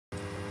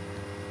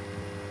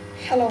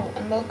Hello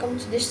and welcome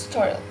to this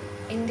tutorial.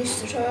 In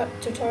this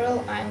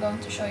tutorial I am going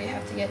to show you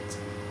how to get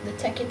the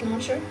tekkit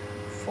launcher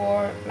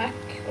for Mac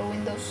or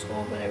Windows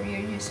or whatever you're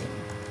using.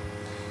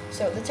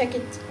 So the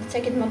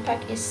tekkit mod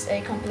pack is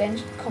a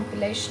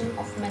compilation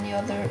of many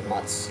other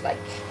mods like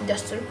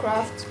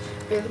Industrialcraft,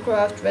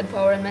 Buildcraft, Red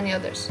Power and many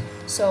others.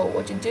 So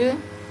what you do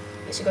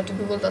is you go to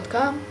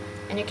google.com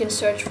and you can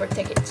search for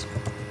tekkit.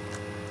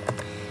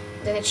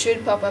 Then it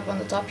should pop up on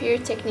the top here,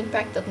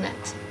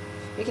 technicpack.net.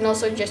 You can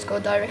also just go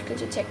directly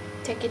to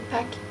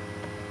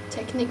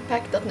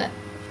technicpack.net.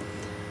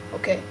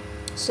 Okay,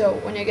 so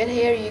when you get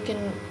here, you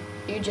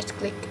just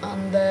click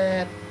on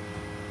the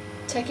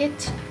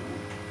tekkit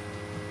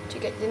to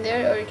get in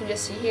there, or you can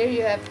just see here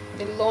you have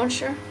the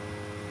launcher,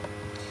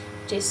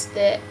 which is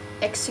the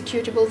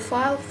executable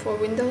file for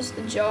Windows,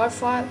 the jar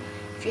file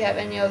if you have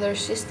any other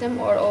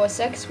system, or OS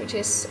X, which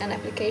is an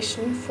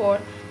application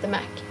for the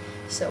Mac.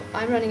 So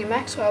I'm running a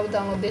Mac, so I will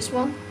download this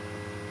one.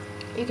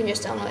 You can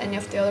just download any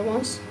of the other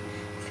ones,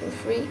 feel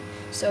free.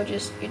 So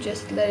you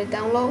just let it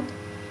download,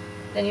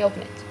 then you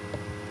open it.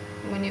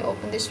 When you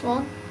open this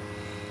one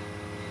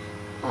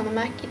on a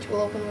Mac, it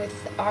will open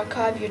with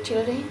archive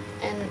utility,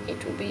 and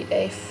it will be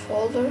a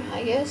folder,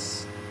 I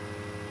guess.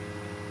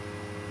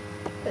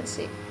 Let's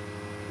see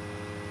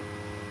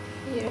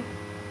here.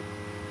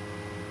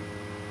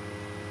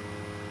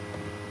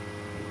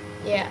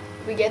 Yeah,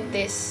 we get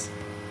this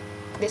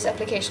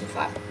application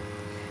file,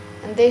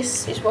 and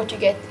this is what you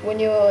get when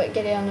you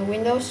get it on the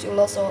Windows. You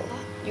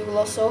will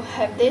also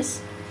have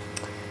this,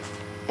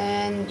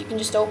 and you can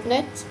just open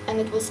it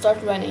and it will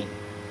start running.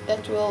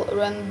 That will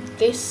run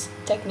this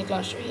tekkit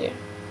launcher here,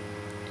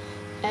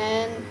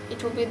 and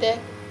it will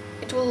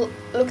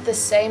look the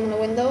same on the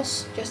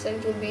Windows, just that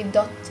it will be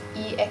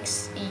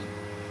 .exe,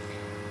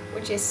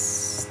 which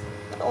is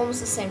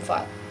almost the same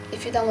file.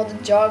 If you download the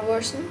jar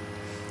version,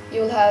 you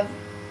will have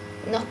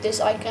not this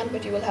icon,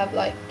 but you will have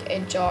like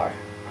a jar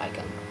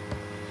icon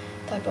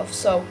type of.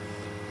 So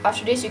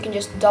after this you can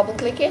just double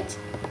click it.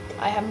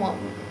 I have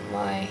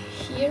my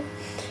here,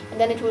 and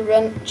then it will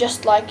run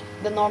just like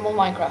the normal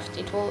Minecraft.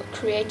 It will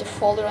create a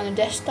folder on the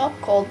desktop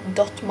called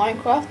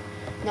 .minecraft.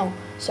 No,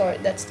 sorry,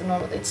 that's the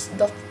normal. It's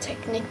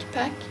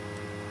 .technicpack,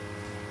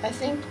 I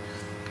think.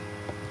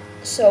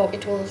 So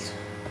it will,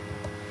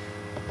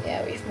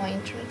 yeah, if my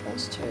internet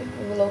wants to,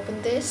 we will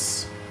open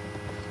this.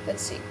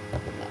 Let's see.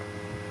 No.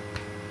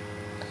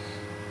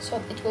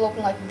 So it will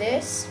open like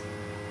this.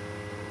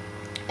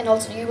 And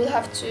also you will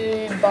have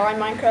to buy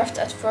Minecraft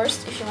at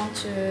first if you want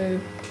to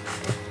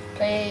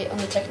play on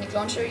the tekkit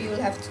launcher. You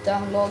will have to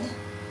download,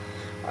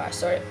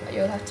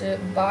 you will have to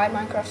buy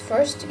Minecraft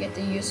first to get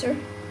the user,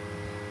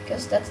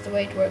 because that's the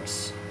way it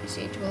works. You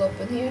see, it will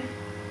open here,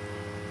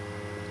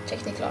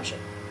 tekkit launcher.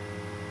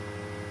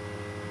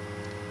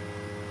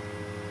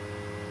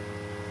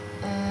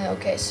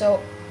 Okay,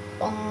 so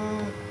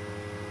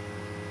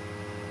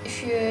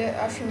if you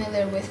are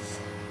familiar with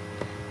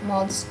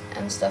mods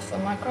and stuff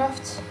on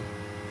Minecraft,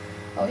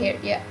 here,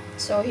 yeah.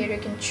 So here you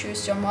can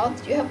choose your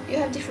mod. You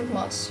have different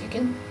mods. You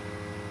can,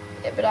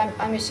 yeah, but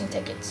I'm using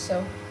tekkit.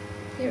 So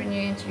here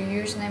you enter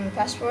your username and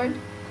password,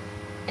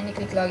 and you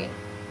click login.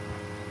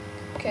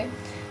 Okay.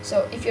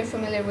 So if you're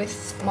familiar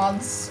with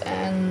mods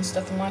and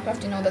stuff on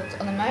Minecraft, you know that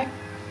on a Mac,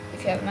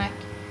 if you have a Mac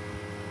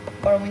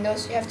or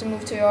Windows, you have to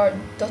move to your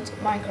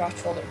 .minecraft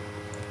folder.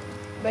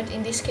 But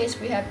in this case,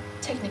 we have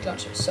tekkit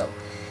launcher. So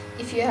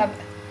if you're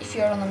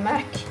on a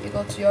Mac, you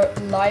go to your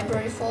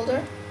library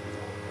folder.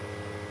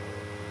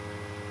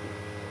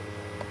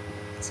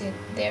 See,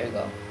 there you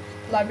go.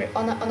 Library.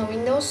 On a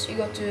Windows, you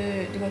go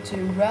to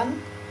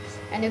run,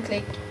 and you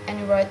click and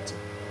you write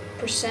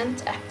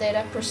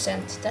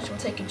 %appdata%. That will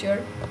take you to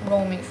your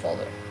roaming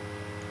folder.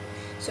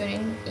 So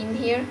in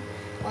here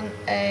on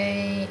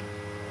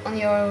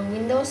your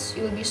Windows,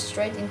 you will be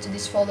straight into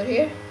this folder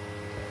here,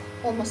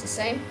 almost the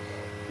same.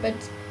 But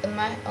on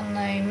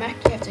a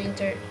Mac, you have to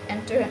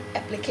enter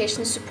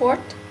application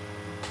support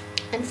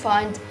and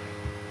find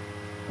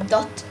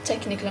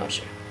 .tekkit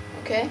launcher.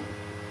 Okay.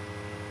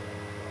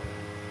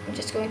 I'm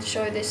just going to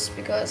show you this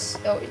because,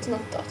 oh, it's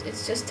not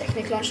it's just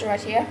tekkit launcher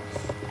right here,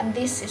 and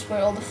this is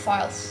where all the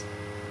files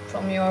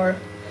from your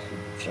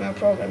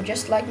program,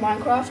 just like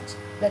Minecraft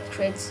that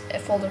creates a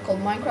folder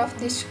called Minecraft,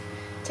 this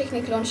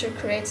tekkit launcher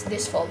creates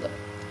this folder.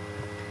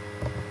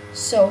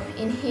 So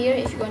in here,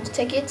 if you're going to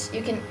tekkit,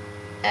 you can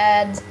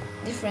add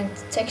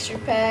different texture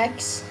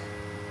packs.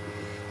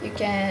 You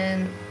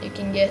can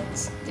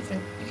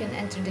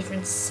enter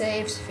different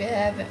saves if you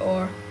have,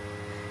 or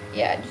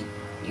yeah,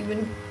 you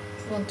wouldn't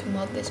want to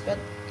mod this, but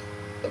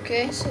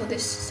okay. So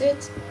this is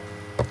it.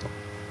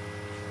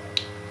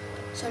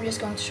 So I'm just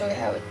going to show you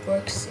how it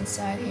works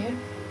inside here.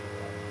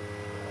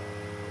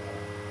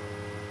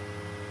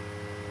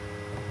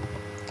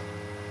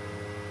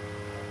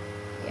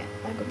 Yeah,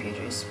 my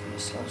computer is pretty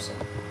slow, so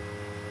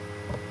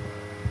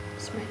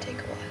this might take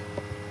a while.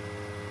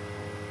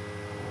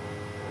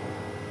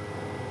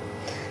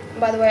 And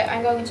by the way,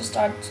 I'm going to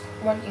start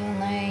working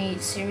on a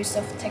series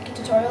of tekkit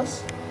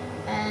tutorials,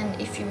 and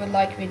if you would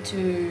like me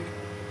to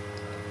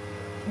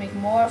make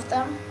more of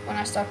them, when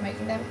I start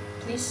making them,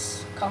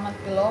 please comment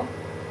below.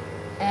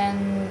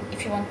 And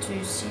if you want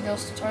to see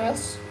those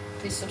tutorials,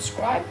 please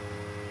subscribe.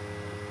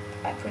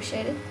 I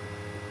appreciate it.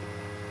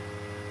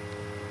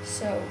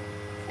 So,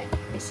 thank you.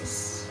 This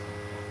is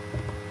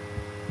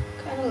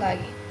kind of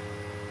laggy.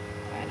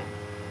 I know.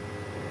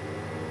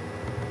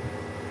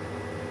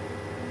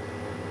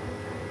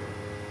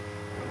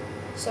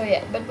 So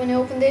yeah, but when you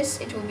open this,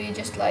 it will be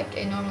just like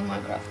a normal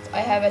Minecraft.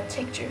 I have a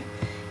texture.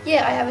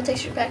 Yeah, I have a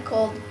texture pack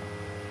called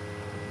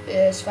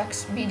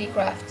Svax BD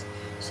Craft.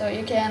 So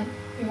you can,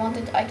 if you want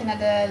it, I can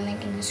add a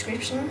link in the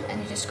description,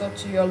 and you just go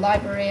to your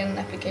library and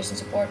application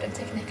support and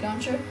technique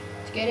launcher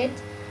to get it.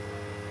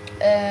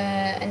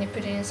 And you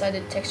put it inside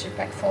the texture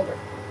pack folder.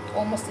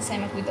 Almost the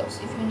same as Windows.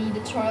 If you need a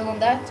tutorial on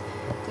that,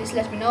 please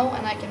let me know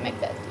and I can make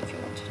that if you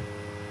want.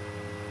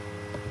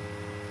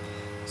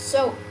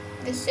 So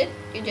this is it.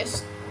 You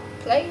just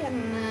play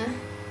and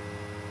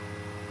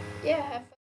yeah, have fun.